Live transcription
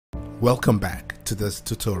Welcome back to this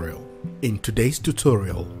tutorial. In today's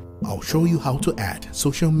tutorial, I'll show you how to add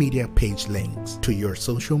social media page links to your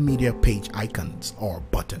social media page icons or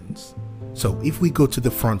buttons. So if we go to the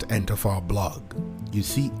front end of our blog, you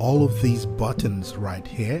see all of these buttons right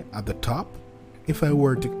here at the top. If I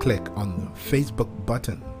were to click on the Facebook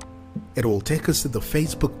button, it will take us to the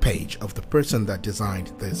Facebook page of the person that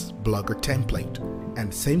designed this blogger template.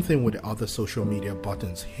 And same thing with the other social media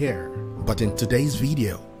buttons here. But in today's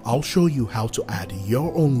video, I'll show you how to add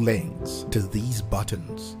your own links to these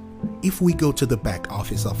buttons. If we go to the back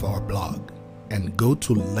office of our blog and go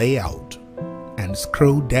to layout and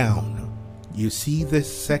scroll down, you see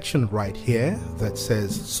this section right here that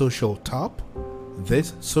says social top.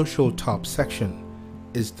 This social top section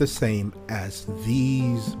is the same as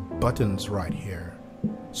these buttons right here.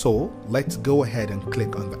 So let's go ahead and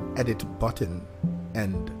click on the edit button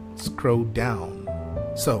and scroll down.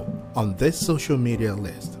 So on this social media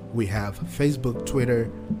list, we have Facebook,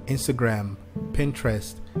 Twitter, Instagram,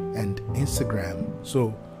 Pinterest, and Instagram.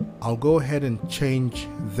 So I'll go ahead and change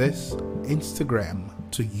this Instagram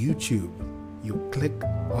to YouTube. You click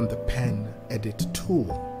on the pen edit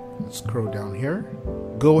tool, scroll down here,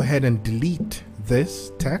 go ahead and delete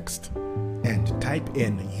this text and type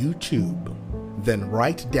in YouTube. Then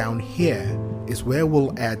right down here is where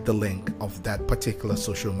we'll add the link of that particular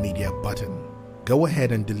social media button. Go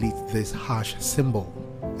ahead and delete this hash symbol.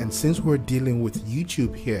 And since we're dealing with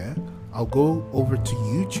YouTube here, I'll go over to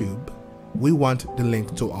YouTube. We want the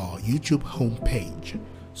link to our YouTube homepage.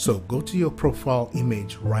 So go to your profile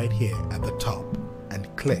image right here at the top and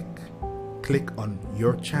click on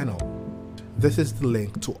your channel. This is the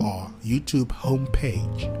link to our YouTube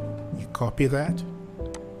homepage. You copy that,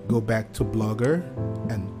 go back to Blogger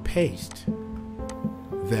and paste,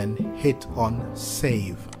 then hit on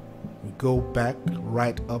save. We go back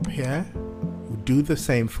right up here. We do the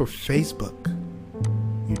same for Facebook.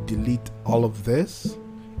 You delete all of this,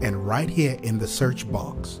 and right here in the search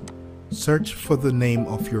box, search for the name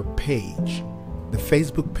of your page, the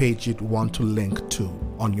Facebook page you'd want to link to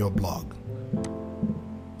on your blog.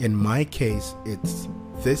 In my case, it's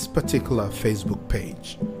this particular Facebook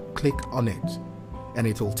page. Click on it and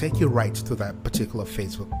it will take you right to that particular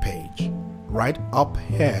Facebook page. Right up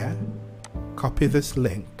here, copy this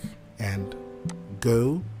link and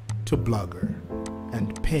go to Blogger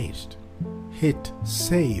and paste. Hit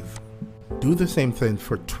save. Do the same thing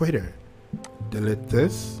for Twitter. Delete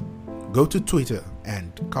this, go to Twitter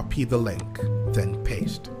and copy the link, then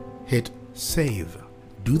paste. Hit save.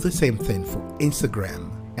 Do the same thing for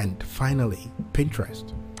Instagram and finally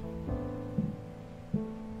Pinterest.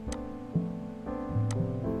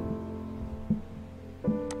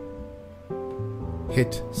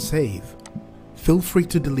 Hit save. Feel free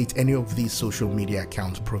to delete any of these social media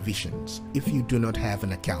account provisions if you do not have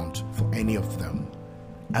an account for any of them.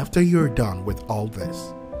 After you're done with all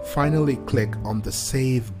this, finally click on the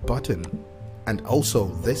save button and also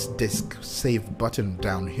this disk save button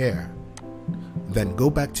down here. Then go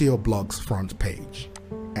back to your blog's front page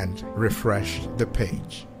and refresh the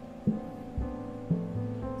page.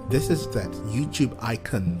 This is that YouTube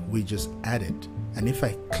icon we just added, and if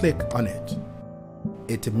I click on it,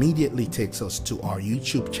 it immediately takes us to our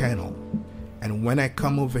YouTube channel. And when I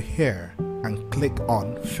come over here and click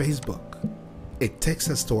on Facebook, it takes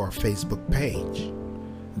us to our Facebook page.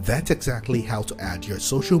 That's exactly how to add your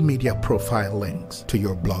social media profile links to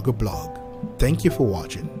your Blogger blog. Thank you for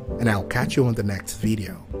watching, and I'll catch you on the next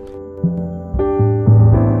video.